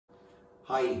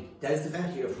Hi, Des the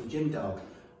Vet here from Gym Dog,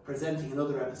 presenting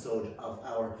another episode of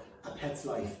our A Pet's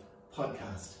Life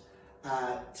podcast.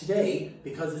 Today,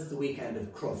 because it's the weekend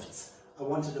of Crufts, I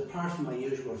wanted to depart from my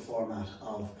usual format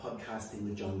of podcasting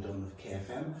with John Dunn of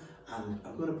KFM, and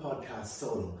I'm going to podcast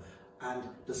solo and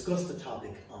discuss the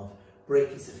topic of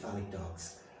brachycephalic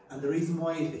dogs. And the reason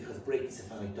why is because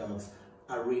brachycephalic dogs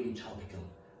are really topical.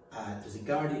 There's a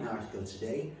Guardian article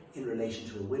today in relation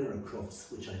to a winner of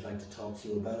Crufts, which I'd like to talk to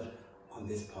you about on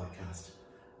this podcast.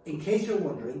 In case you're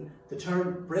wondering, the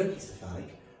term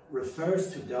brachycephalic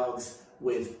refers to dogs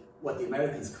with what the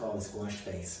Americans call a squash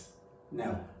face.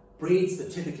 Now, breeds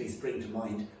that typically spring to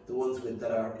mind, the ones that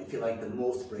are, if you like, the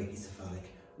most brachycephalic,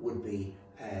 would be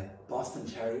Boston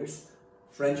Terriers,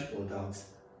 French Bulldogs,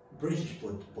 British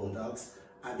Bulldogs,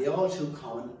 and the all too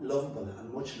common, lovable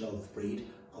and much loved breed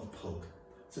of Pug.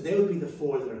 So they would be the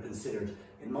four that are considered,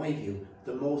 in my view,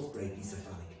 the most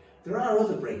brachycephalic. There are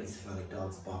other brachycephalic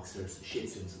dogs, boxers, shih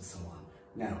tzus and so on.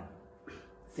 Now,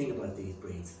 think about these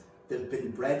breeds. They've been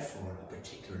bred for a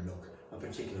particular look, a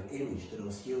particular image that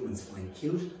us humans find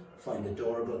cute, find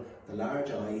adorable, the large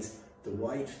eyes, the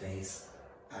wide face,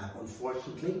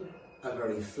 unfortunately, a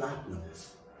very flat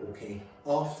nose, okay,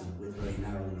 often with very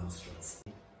narrow nostrils.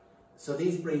 So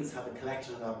these breeds have a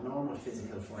collection of abnormal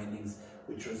physical findings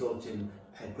which result in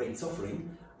great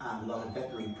suffering and a lot of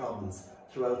veterinary problems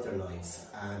throughout their lives.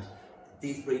 And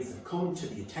these breeds have come to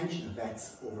the attention of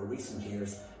vets over recent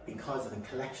years because of a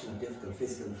collection of difficult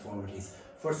physical deformities.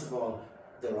 First of all,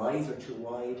 their eyes are too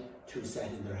wide, too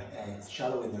set in their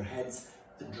shallow in their heads.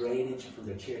 The drainage from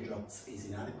their teardrops is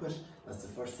inadequate. That's the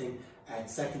first thing.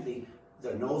 Secondly,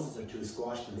 their noses are too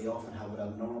squashed and they often have an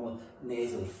abnormal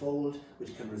nasal fold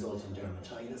which can result in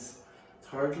dermatitis.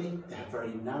 Thirdly, they have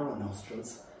very narrow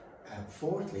nostrils.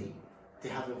 Fourthly, they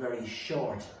have a very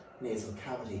short nasal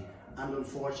cavity, and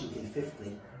unfortunately,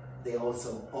 fifthly, they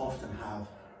also often have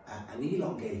an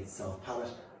elongated soft palate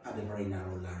and a very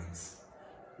narrow larynx.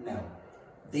 Now,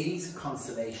 these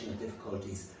constellation of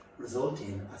difficulties result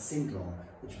in a syndrome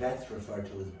which vets refer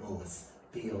to as BOAS,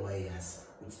 B-O-A-S,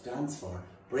 which stands for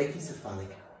Brachycephalic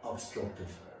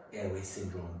Obstructive Airway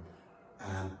Syndrome.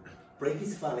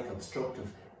 Brachycephalic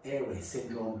Obstructive Airway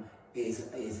Syndrome is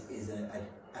an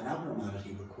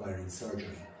abnormality requiring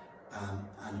surgery,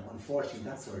 and unfortunately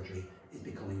that surgery is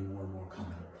becoming more and more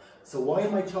common. So why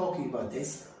am I talking about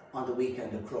this on the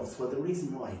weekend of Crufts? Well, the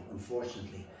reason why,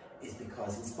 unfortunately, is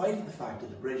because in spite of the fact that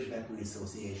the British Veterinary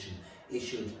Association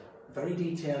issued very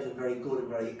detailed and very good and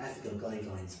very ethical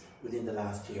guidelines within the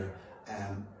last year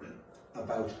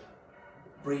about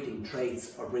breeding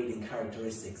traits or breeding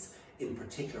characteristics in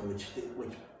particular which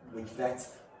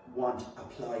vets want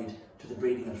applied to the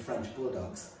breeding of French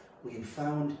Bulldogs, we have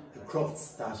found at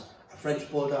Crufts that a French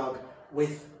Bulldog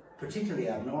with particularly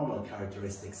abnormal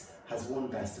characteristics has won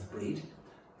best of breed,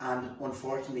 and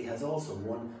unfortunately has also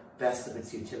won best of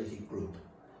its utility group.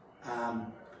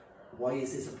 Why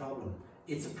is this a problem?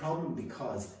 It's a problem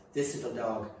because this little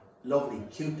dog, lovely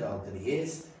cute dog that he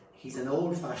is, he's an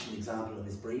old-fashioned example of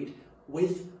his breed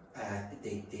with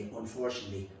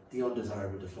unfortunately the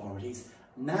undesirable deformities.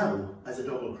 Now, as a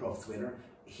double Crufts winner,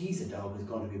 he's a dog who's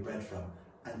going to be bred from,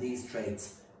 and these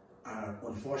traits are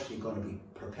unfortunately going to be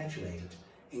perpetuated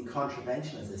in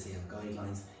contravention, as I say, of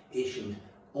guidelines issued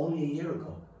only a year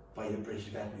ago by the British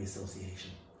Veterinary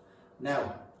Association.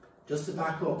 Now, just to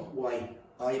back up why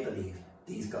I believe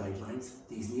these guidelines,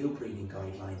 these new breeding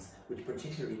guidelines, which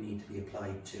particularly need to be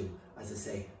applied to, as I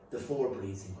say, the four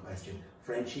breeds in question: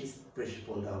 Frenchies, British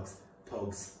Bulldogs,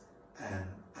 Pugs,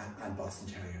 and Boston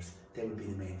Terriers. They would be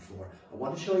the main four. I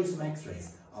want to show you some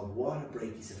x-rays of what a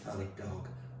brachycephalic dog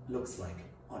looks like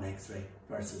on x-ray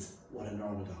versus what a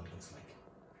normal dog looks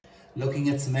like. Looking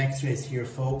at some x-rays here,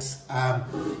 folks,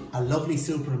 a lovely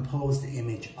superimposed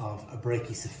image of a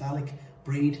brachycephalic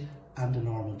breed and a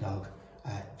normal dog.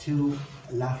 Two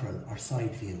lateral or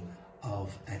side view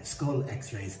of skull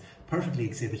x-rays, perfectly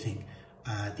exhibiting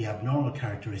the abnormal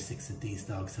characteristics that these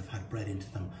dogs have had bred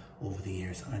into them over the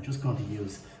years. And I'm just going to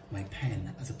use my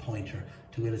pen as a pointer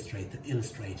to illustrate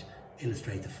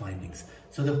the findings.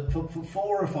 So the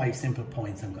 4 or 5 simple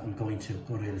points I'm going to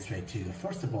illustrate to you.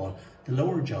 First of all, the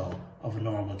lower jaw of a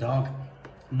normal dog,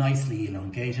 nicely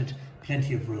elongated,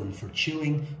 plenty of room for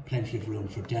chewing, plenty of room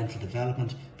for dental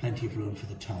development, plenty of room for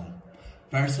the tongue.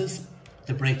 Versus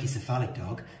the brachycephalic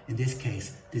dog, in this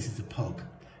case, this is a pug.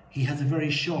 He has a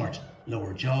very short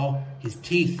lower jaw, his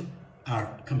teeth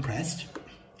are compressed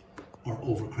or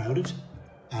overcrowded,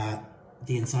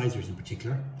 the incisors in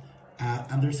particular,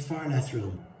 and there's far less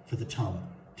room for the tongue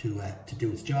to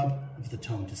do its job and for the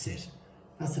tongue to sit.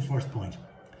 That's the first point.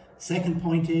 Second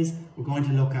point is we're going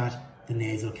to look at the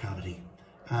nasal cavity.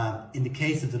 In the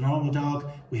case of the normal dog,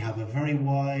 we have a very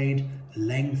wide,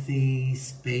 lengthy,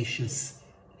 spacious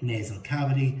nasal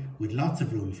cavity with lots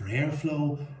of room for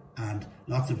airflow and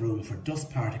lots of room for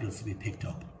dust particles to be picked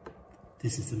up.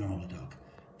 This is the normal dog.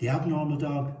 The abnormal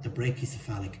dog, the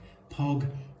brachycephalic pug,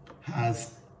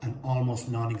 has an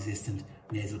almost non-existent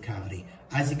nasal cavity.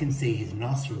 As you can see, his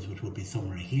nostrils, which will be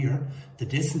somewhere here, the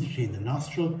distance between the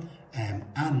nostril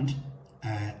and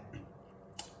the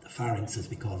pharynx, as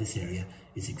we call this area,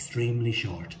 is extremely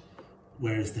short,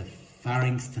 whereas the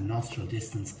pharynx to nostril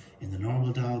distance in the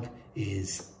normal dog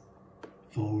is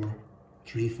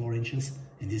 3-4 inches.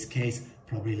 In this case,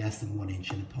 probably less than 1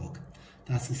 inch in a pug.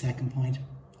 That's the second point.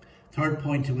 Third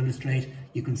point to illustrate,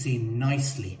 you can see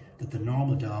nicely that the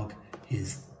normal dog,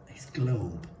 his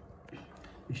globe,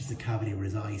 which is the cavity where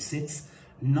his eye sits,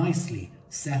 nicely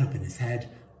set up in his head,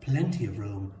 plenty of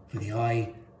room for the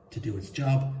eye to do its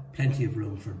job, plenty of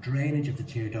room for drainage of the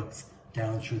tear ducts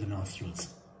down through the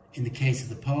nostrils. In the case of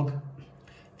the pug,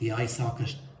 the eye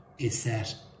socket is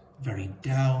set very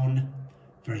down,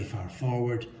 very far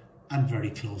forward, and very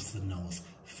close to the nose.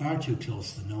 Far too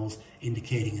close to the nose,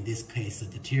 indicating in this case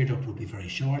that the tear duct will be very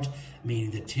short,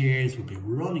 meaning that tears will be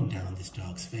running down this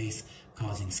dog's face,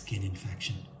 causing skin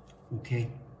infection. Okay.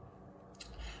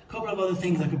 A couple of other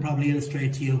things I could probably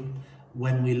illustrate to you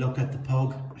when we look at the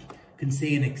pug. You can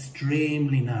see an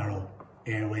extremely narrow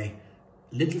airway.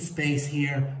 Little space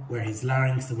here where his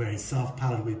larynx and where his soft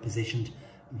palate will be positioned.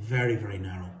 Very, very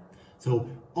narrow. So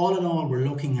all in all, we're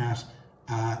looking at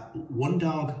one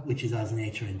dog which is as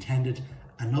nature intended,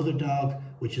 another dog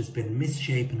which has been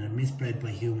misshapen and misbred by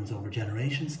humans over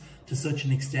generations to such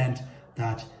an extent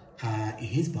that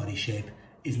his body shape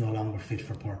is no longer fit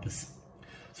for purpose.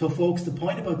 So folks, the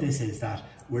point about this is that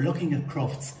we're looking at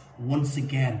Crufts once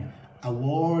again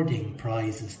awarding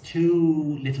prizes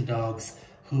to little dogs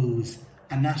whose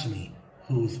anatomy,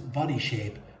 whose body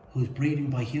shape, whose breeding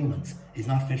by humans is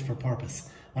not fit for purpose.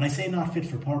 When I say not fit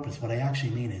for purpose, what I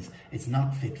actually mean is it's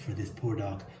not fit for this poor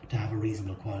dog to have a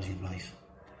reasonable quality of life.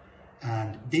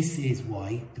 And this is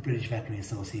why the British Veterinary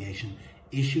Association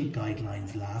issued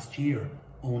guidelines last year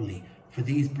only for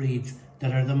these breeds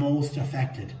that are the most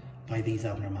affected by these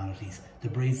abnormalities. The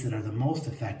breeds that are the most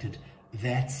affected,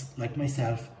 vets like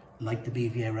myself, like the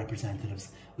BVA representatives,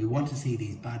 we want to see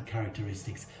these bad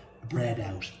characteristics bred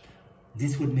out.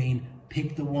 This would mean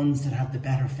pick the ones that have the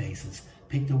better faces,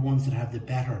 pick the ones that have the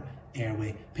better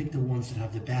airway, pick the ones that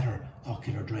have the better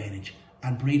ocular drainage,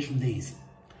 and breed from these,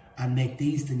 and make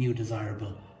these the new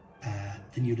desirable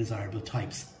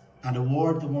types, and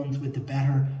award the ones with the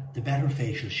better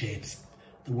facial shapes,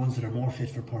 the ones that are more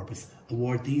fit for purpose.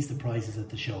 Award these the prizes at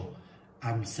the show,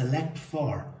 and select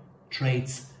for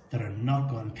traits that are not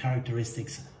going,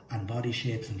 characteristics and body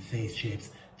shapes and face shapes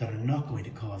that are not going to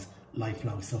cause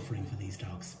lifelong suffering for these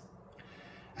dogs.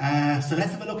 So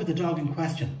let's have a look at the dog in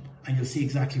question and you'll see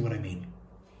exactly what I mean.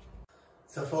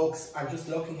 So folks, I'm just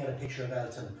looking at a picture of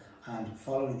Elton and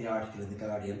following the article in The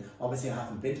Guardian. Obviously I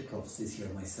haven't been to Crufts this year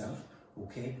myself,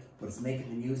 okay, but it's making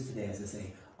the news today, as I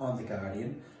say, on The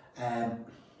Guardian.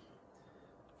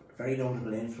 Very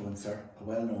notable influencer, a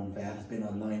well-known vet, has been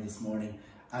online this morning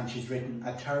and she's written,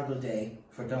 "A terrible day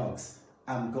for dogs.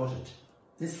 I'm gutted.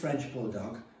 This French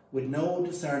Bulldog, with no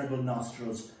discernible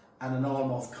nostrils and an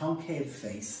almost concave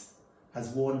face, has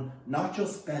won not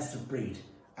just Best of Breed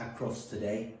at Crufts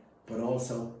today, but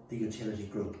also the utility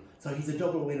group." So he's a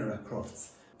double winner at Crufts.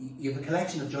 You have a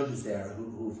collection of judges there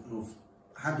who've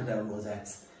handed out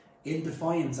rosettes in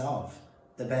defiance of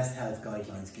the best health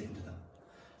guidelines given to them.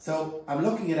 So I'm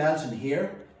looking at Elton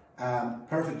here,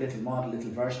 perfect little model,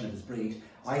 little version of his breed.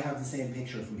 I have the same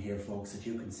picture from here, folks, that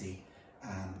you can see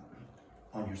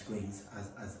on your screens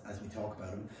as we talk about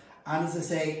him. And as I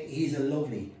say, he's a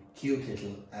lovely, cute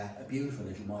little, a beautiful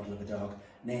little model of a dog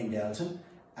named Elton.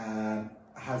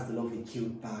 Has the lovely,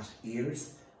 cute bat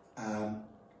ears.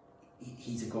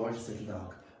 He's a gorgeous little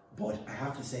dog. But I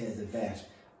have to say, as a vet,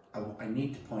 I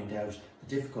need to point out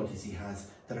the difficulties he has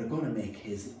that are going to make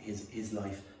his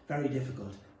life very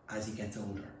difficult as he gets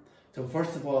older. So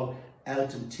first of all,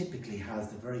 Elton typically has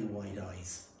the very wide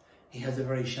eyes. He has a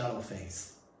very shallow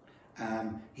face.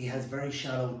 He has very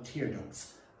shallow tear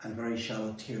ducts and very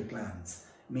shallow tear glands,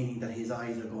 meaning that his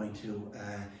eyes are going to,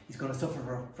 he's going to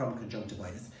suffer from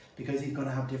conjunctivitis because he's going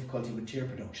to have difficulty with tear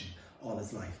production all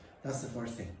his life. That's the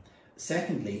first thing.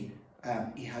 Secondly,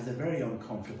 he has a very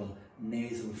uncomfortable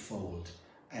nasal fold.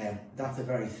 That's a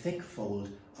very thick fold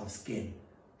of skin,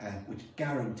 which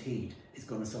guaranteed is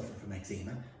going to suffer from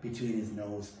eczema between his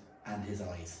nose and his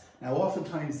eyes. Now,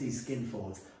 oftentimes these skin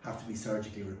folds have to be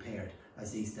surgically repaired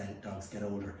as these dogs get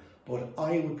older, but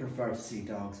I would prefer to see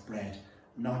dogs bred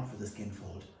not for the skin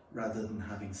fold, rather than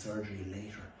having surgery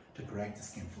later to correct the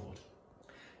skin fold.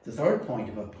 The third point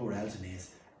about poor Elton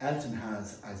is, Elton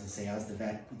has, as I say, as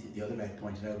the other vet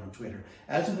pointed out on Twitter,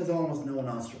 Elton has almost no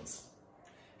nostrils.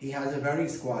 He has a very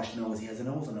squashed nose. He has a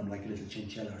nose on him like a little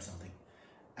chinchilla or something,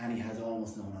 and he has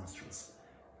almost no nostrils.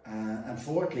 And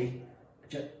fourthly,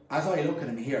 as I look at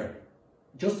him here,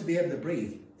 just to be able to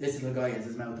breathe, this little guy has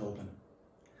his mouth open.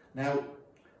 Now,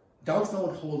 dogs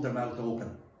don't hold their mouth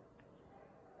open,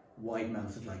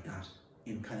 wide-mouthed like that,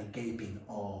 in kind of gaping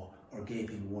awe or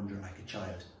gaping wonder like a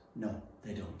child. No,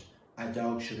 they don't. A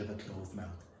dog should have a closed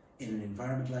mouth. In an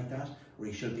environment like that, where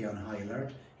he should be on high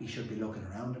alert, he should be looking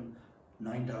around him.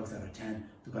 9 dogs out of 10,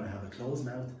 they're going to have a closed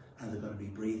mouth and they're going to be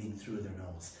breathing through their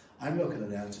nose. I'm looking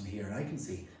at Elton here and I can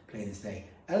see, plain as day,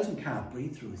 Elton can't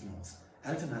breathe through his nose.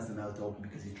 Elton has the mouth open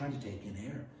because he's trying to take in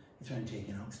air. He's trying to take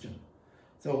in oxygen.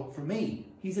 So for me,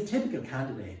 he's a typical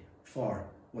candidate for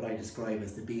what I describe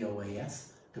as the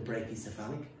BOAS, the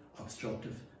Brachycephalic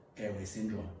obstructive airway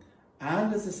syndrome.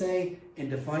 And as I say, in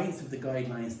defiance of the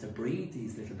guidelines to breed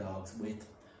these little dogs with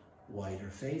wider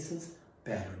faces,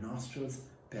 better nostrils,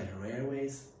 better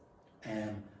airways,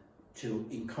 to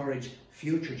encourage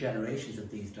future generations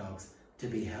of these dogs to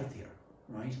be healthier,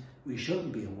 right? We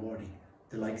shouldn't be awarding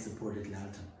the likes of poor little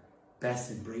Elton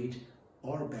best in breed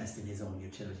or best in his own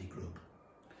utility group.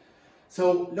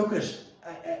 So look at,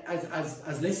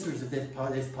 as listeners of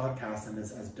this podcast and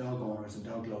as dog owners and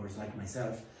dog lovers like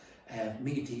myself,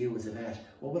 me to you as a vet,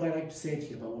 what would I like to say to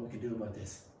you about what we can do about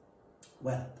this?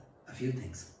 Well, a few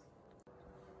things.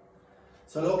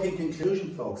 So look, in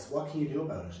conclusion folks, what can you do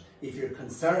about it? If you're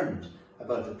concerned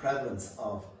about the prevalence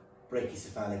of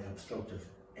brachycephalic obstructive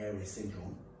airway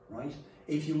syndrome, right?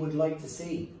 If you would like to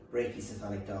see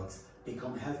brachycephalic dogs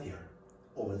become healthier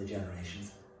over the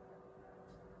generations,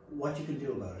 what you can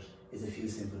do about it is a few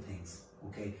simple things,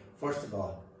 okay? First of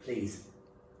all, please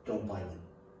don't buy one.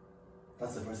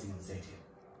 That's the first thing I would say to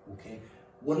you, okay?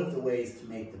 One of the ways to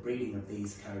make the breeding of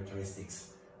these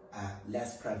characteristics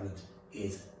less prevalent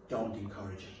is don't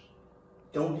encourage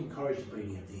it. Don't encourage the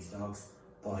breeding of these dogs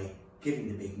by giving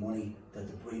the big money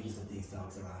that the breeders of these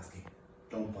dogs are asking.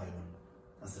 Don't buy one.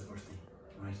 That's the first thing,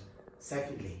 right?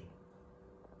 Secondly,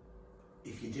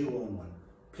 if you do own one,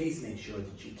 please make sure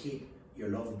that you keep your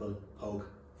lovable pug,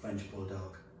 French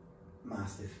Bulldog,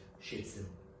 Mastiff, Shih Tzu,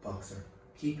 Boxer.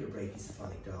 Keep your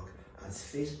brachycephalic dog as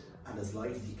fit and as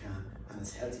light as you can and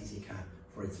as healthy as you can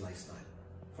for its lifestyle,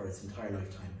 for its entire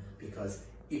lifetime. Because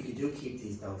if you do keep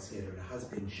these dogs fitter, it has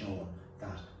been shown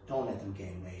that don't let them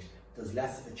gain weight. There's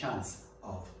less of a chance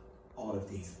of all of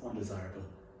these undesirable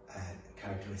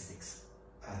characteristics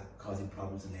causing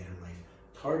problems in later life.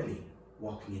 Thirdly,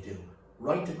 what can you do?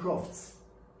 Write to Crufts.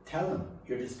 Tell them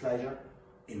your displeasure.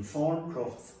 Inform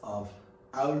Crufts of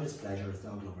our displeasure as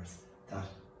dog lovers that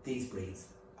these breeds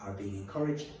are being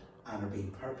encouraged and are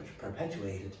being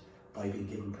perpetuated by being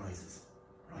given prizes,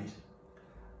 right?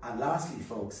 And lastly,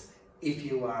 folks, if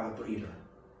you are a breeder,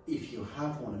 if you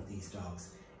have one of these dogs,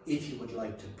 if you would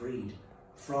like to breed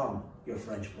from your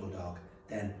French Bulldog,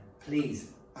 then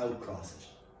please outcross it.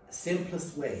 The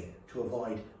simplest way to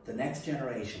avoid the next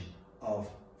generation of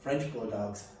French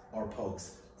Bulldogs or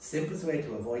Pugs, the simplest way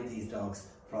to avoid these dogs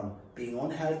from being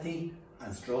unhealthy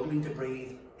and struggling to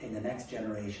breathe in the next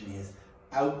generation is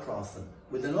outcross them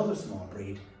with another small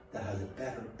breed that has a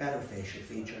better facial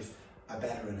features, a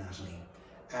better anatomy.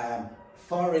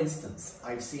 For instance,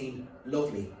 I've seen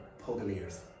lovely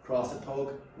Pugiliers. Cross a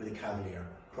pug with a Cavalier,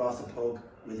 cross a pug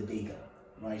with a Beagle,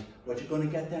 right? What you're going to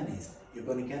get then is, you're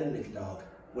going to get a little dog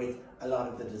with a lot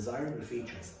of the desirable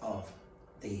features of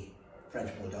the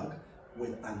French Bulldog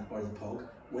or the Pug,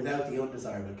 without the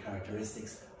undesirable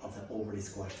characteristics of the overly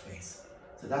squashed face.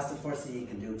 So that's the first thing you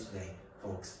can do today,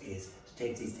 folks, is to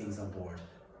take these things on board.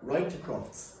 Write to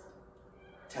Crufts.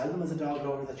 Tell them as a dog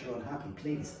lover that you're unhappy,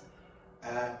 please.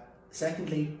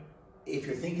 Secondly, if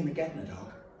you're thinking of getting a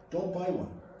dog, don't buy one.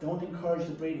 Don't encourage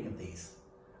the breeding of these.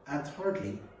 And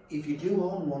thirdly, if you do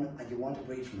own one and you want to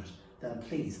breed from it, then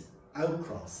please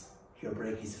outcross your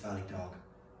brachycephalic dog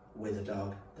with a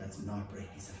dog that's not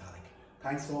brachycephalic.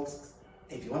 Thanks folks.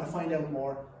 If you want to find out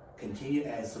more, continue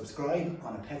subscribe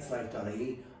on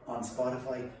petslife.ie, on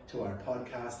Spotify to our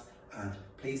podcast, and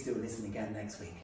please do listen again next week.